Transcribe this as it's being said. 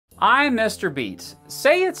I'm Mr. Beat.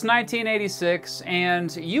 Say it's 1986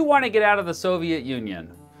 and you want to get out of the Soviet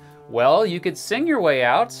Union. Well, you could sing your way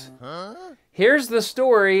out. Here's the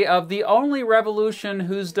story of the only revolution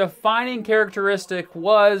whose defining characteristic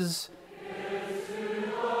was...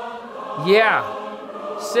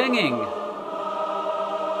 yeah, singing.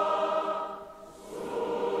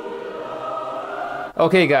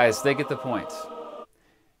 Okay guys, they get the point.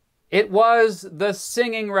 It was the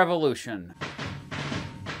Singing Revolution.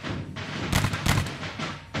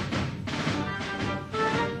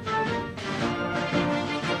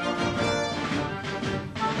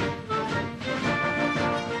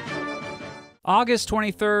 August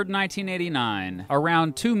 23rd, 1989.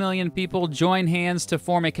 Around 2 million people join hands to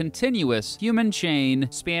form a continuous human chain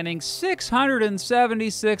spanning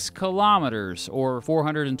 676 kilometers, or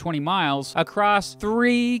 420 miles, across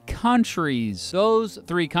 3 countries. Those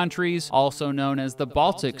 3 countries, also known as the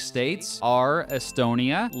Baltic States, are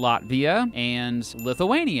Estonia, Latvia, and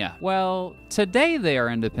Lithuania. Well, today they are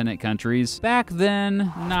independent countries. Back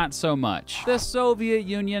then, not so much. The Soviet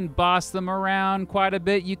Union bossed them around quite a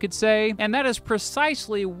bit, you could say, and that is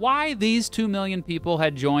precisely why these 2 million people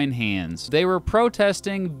had joined hands. They were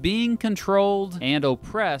protesting being controlled and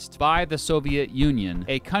oppressed by the Soviet Union,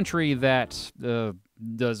 a country that,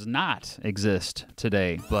 does not exist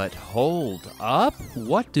today. But hold up,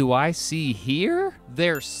 what do I see here?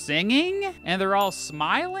 They're singing? And they're all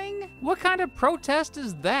smiling? What kind of protest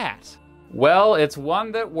is that? Well, it's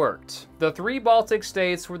one that worked. The 3 Baltic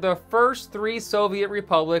states were the first 3 Soviet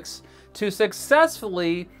republics to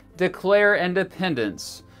successfully declare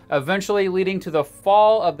independence, eventually leading to the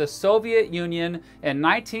fall of the Soviet Union in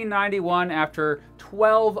 1991 after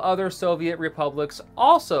 12 other Soviet republics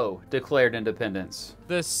also declared independence.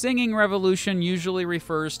 The Singing Revolution usually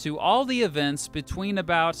refers to all the events between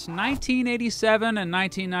about 1987 and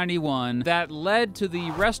 1991 that led to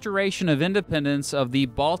the restoration of independence of the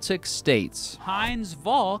Baltic states. Heinz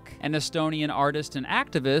Valk, an Estonian artist and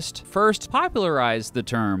activist, first popularized the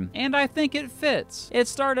term, and I think it fits. It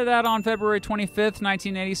started out on February 25th,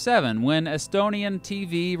 1987, when Estonian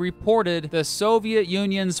TV reported the Soviet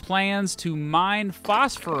Union's plans to mine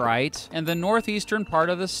phosphorite in the northeastern part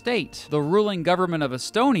of the state. The ruling government of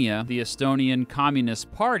Estonia, the Estonian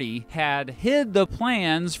Communist Party, had hid the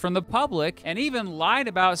plans from the public and even lied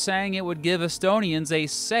about saying it would give Estonians a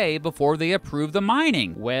say before they approved the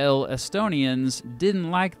mining. Well, Estonians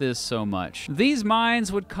didn't like this so much. These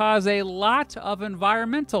mines would cause a lot of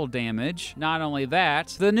environmental damage. Not only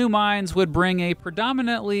that, the new mines would bring a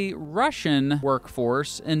predominantly Russian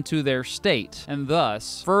workforce into their state, and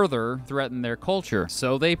thus further threaten their culture.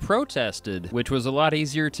 So they protested, which was a lot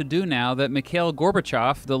easier to do now that Mikhail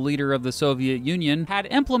Gorbachev, the leader of the Soviet Union, had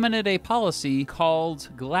implemented a policy called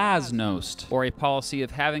glasnost, or a policy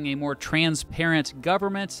of having a more transparent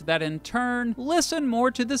government that in turn listened more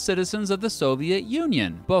to the citizens of the Soviet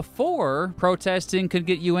Union. Before, protesting could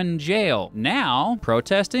get you in jail. Now,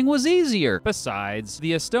 protesting was easier. Besides,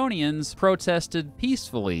 the Estonians protested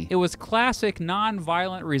peacefully. It was classic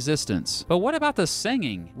non-violent resistance. But what about the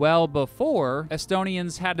singing? Well, before,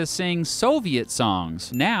 Estonians had to sing Soviet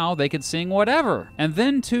songs. Now they could sing whatever. And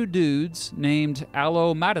then 2 dudes named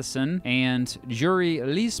Alo Madison and Juri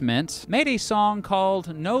Liesment made a song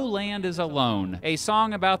called No Land is Alone, a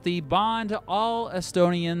song about the bond all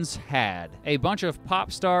Estonians had. A bunch of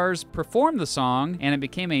pop stars performed the song and it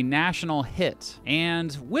became a national hit.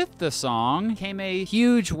 And with the song came a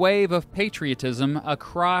huge wave of patriotism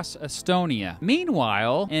across Estonia.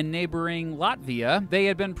 Meanwhile, in neighboring Latvia, they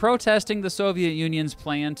had been protesting the Soviet Union's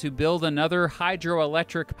plan to build another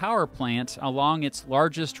hydroelectric power plant along its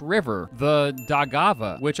largest river, the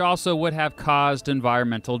Daugava, which also would have caused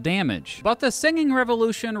environmental damage. But the Singing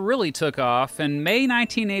Revolution really took off in May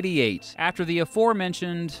 1988, after the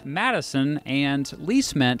aforementioned Madison and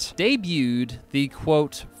Liesment debuted the,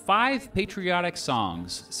 quote, 5 Patriotic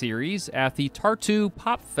Songs series at the Tartu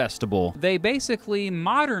Pop Festival. They basically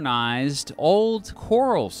modernized old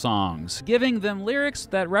choral songs, giving them lyrics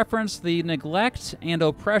that reference the neglect and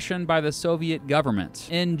oppression by the Soviet government.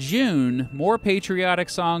 In June, more patriotic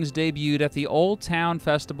songs debuted at the Old Town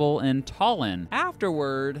Festival in Tallinn.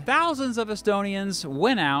 Afterward, thousands of Estonians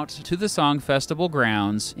went out to the song festival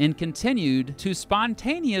grounds and continued to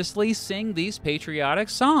spontaneously sing these patriotic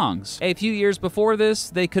songs. A few years before this,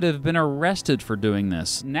 they could could have been arrested for doing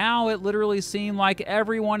this. Now it literally seemed like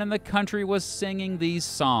everyone in the country was singing these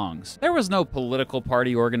songs. There was no political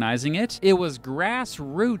party organizing it. It was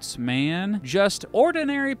grassroots, man. Just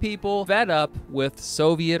ordinary people fed up with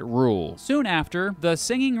Soviet rule. Soon after, the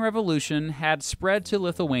Singing Revolution had spread to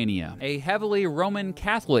Lithuania, a heavily Roman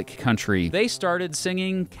Catholic country. They started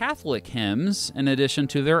singing Catholic hymns in addition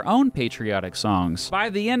to their own patriotic songs. By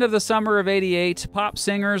the end of the summer of '88, pop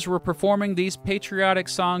singers were performing these patriotic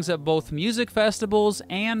songs at both music festivals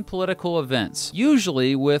and political events,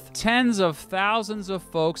 usually with tens of thousands of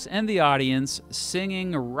folks in the audience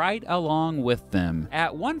singing right along with them.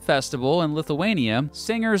 At one festival in Lithuania,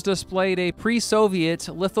 singers displayed a pre-Soviet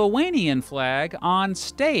Lithuanian flag on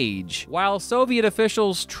stage. While Soviet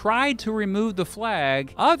officials tried to remove the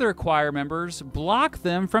flag, other choir members blocked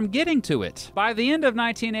them from getting to it. By the end of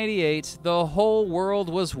 1988, the whole world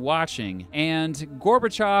was watching, and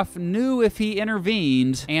Gorbachev knew if he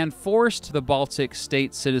intervened and forced the Baltic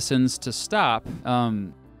State citizens to stop,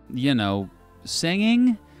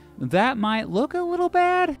 singing, that might look a little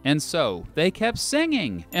bad. And so they kept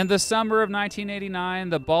singing. In the summer of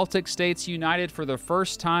 1989, the Baltic States united for the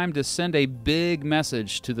first time to send a big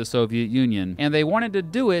message to the Soviet Union. And they wanted to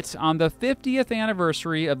do it on the 50th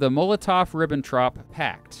anniversary of the Molotov-Ribbentrop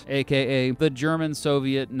Pact, aka the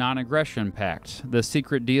German-Soviet Non-Aggression Pact, the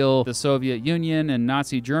secret deal the Soviet Union and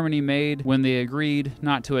Nazi Germany made when they agreed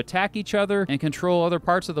not to attack each other and control other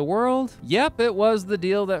parts of the world. Yep, it was the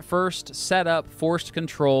deal that first set up forced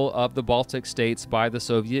control of the Baltic States by the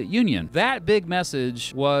Soviet Union. That big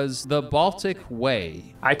message was the Baltic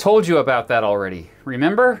Way. I told you about that already,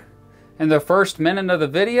 remember? In the first minute of the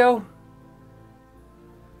video?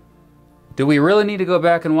 Do we really need to go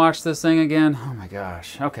back and watch this thing again? Oh my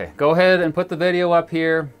gosh. Okay, go ahead and put the video up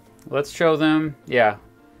here. Let's show them. Yeah,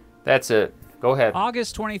 that's it. Go ahead.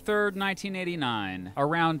 August 23rd, 1989.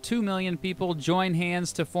 Around 2 million people joined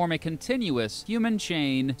hands to form a continuous human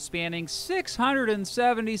chain spanning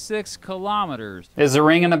 676 kilometers. Is it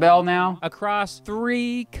ringing a bell now? Across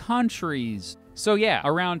 3 countries. So yeah,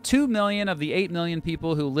 around 2 million of the 8 million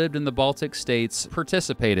people who lived in the Baltic States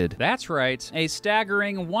participated. That's right, a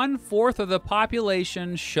staggering 1/4 of the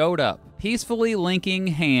population showed up, peacefully linking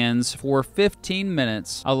hands for 15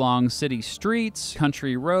 minutes along city streets,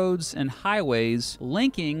 country roads, and highways,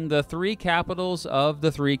 linking the 3 capitals of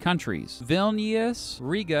the 3 countries, Vilnius,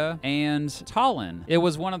 Riga, and Tallinn. It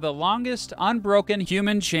was one of the longest unbroken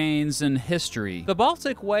human chains in history. The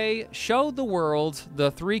Baltic Way showed the world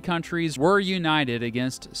the 3 countries were united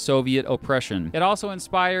against Soviet oppression. It also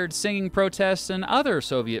inspired singing protests in other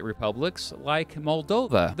Soviet republics like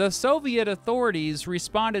Moldova. The Soviet authorities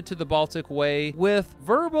responded to the Baltic Way with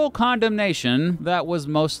verbal condemnation that was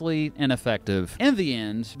mostly ineffective. In the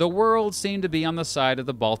end, the world seemed to be on the side of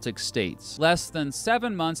the Baltic states. Less than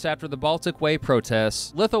 7 months after the Baltic Way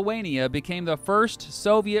protests, Lithuania became the first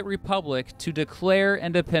Soviet republic to declare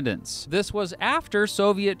independence. This was after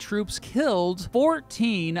Soviet troops killed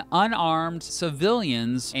 14 unarmed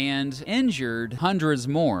civilians and injured hundreds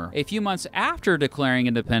more. A few months after declaring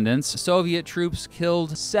independence, Soviet troops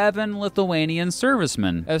killed 7 Lithuanian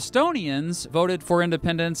servicemen. Estonians voted for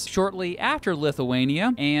independence shortly after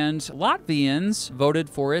Lithuania, and Latvians voted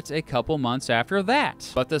for it a couple months after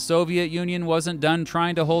that. But the Soviet Union wasn't done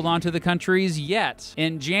trying to hold on to the countries yet.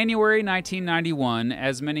 In January 1991,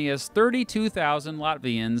 as many as 32,000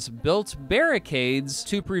 Latvians built barricades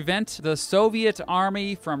to prevent the Soviet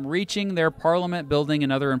army from reaching their parliament building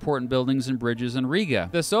and other important buildings and bridges in Riga.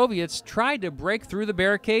 The Soviets tried to break through the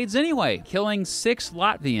barricades anyway, killing 6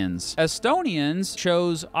 Latvians. Estonians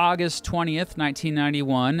chose August 20th,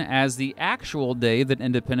 1991 as the actual day that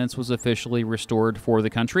independence was officially restored for the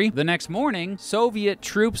country. The next morning, Soviet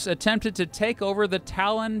troops attempted to take over the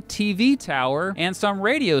Tallinn TV tower and some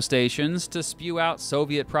radio stations to spew out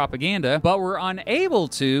Soviet propaganda, but were unable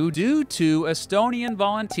to due to Estonian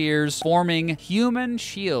volunteers forming human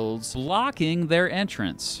shields blocking their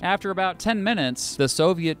entrance. After about 10 minutes, the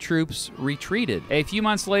Soviet troops retreated. A few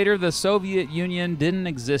months later, the Soviet Union didn't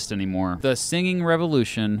exist anymore. The Singing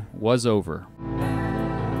Revolution was over.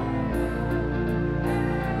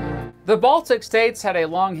 The Baltic states had a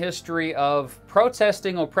long history of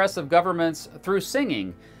protesting oppressive governments through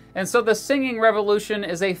singing, and so the Singing Revolution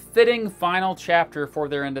is a fitting final chapter for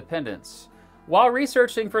their independence. While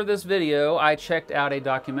researching for this video, I checked out a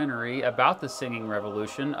documentary about the Singing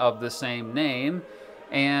Revolution of the same name,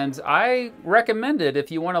 and I recommend it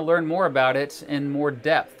if you want to learn more about it in more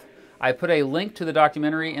depth. I put a link to the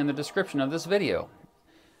documentary in the description of this video.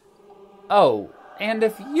 Oh, and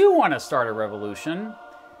if you want to start a revolution,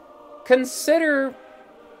 consider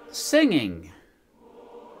singing.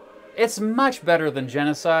 It's much better than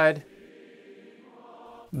genocide.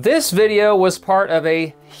 This video was part of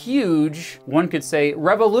a huge, one could say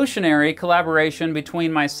revolutionary collaboration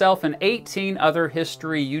between myself and 18 other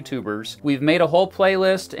history YouTubers. We've made a whole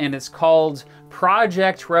playlist and it's called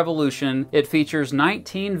Project Revolution. It features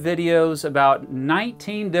 19 videos about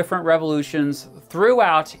 19 different revolutions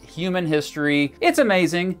throughout human history. It's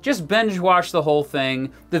amazing. Just binge watch the whole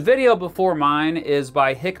thing. The video before mine is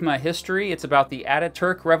by Hikma History. It's about the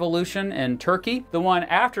Ataturk Revolution in Turkey. The one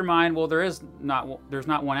after mine, well, there's not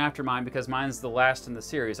one after mine because mine's the last in the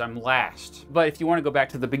series. I'm last. But if you want to go back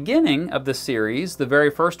to the beginning of the series, the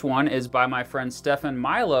very first one is by my friend Stefan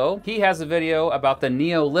Milo. He has a video about the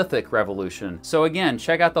Neolithic Revolution. So again,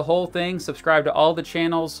 check out the whole thing, subscribe to all the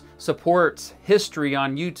channels, support history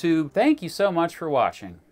on YouTube. Thank you so much for watching.